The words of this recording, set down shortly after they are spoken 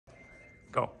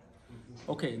Go.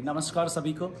 Okay नमस्कार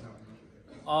सभी को।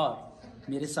 और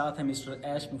मेरे साथ है मिस्टर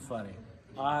ऐश मुफारे,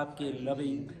 आपके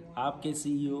लविंग, आपके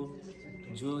सीईओ,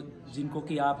 जिनको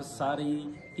कि आप सारे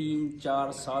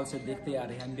 3-4 साल से देखते आ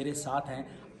रहे हैं, मेरे साथ हैं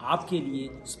आपके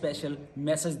लिए स्पेशल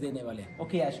मैसेज देने वाले हैं।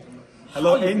 Okay ash.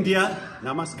 Hello India,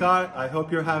 Namaskar. I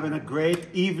hope you're having a great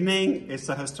evening. It's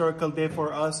a historical day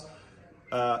for us.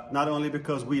 Not only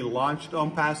because we launched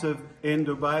Onpassive in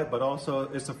Dubai, but also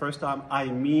it's the first time I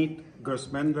meet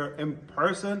Gursminder in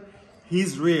person.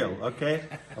 He's real, okay?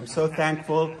 I'm so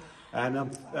thankful, and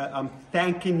I'm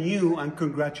thanking you and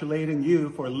congratulating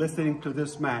you for listening to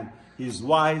this man. He's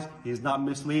wise, he's not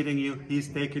misleading you, he's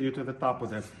taking you to the top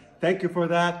with it. Thank you for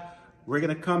that. We're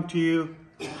gonna come to you.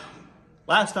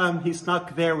 Last time he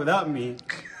snuck there without me,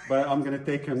 but I'm gonna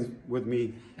take him with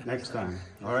me next time,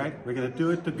 all right? We're gonna do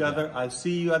it together. I'll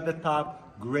see you at the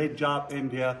top. Great job,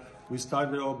 India. We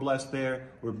started all blessed there.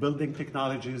 We're building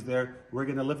technologies there. We're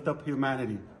gonna lift up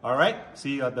humanity, all right?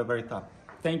 See you at the very top.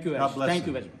 Thank you, God Ash. bless Thank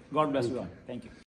you. you very much. God bless you all. Thank you.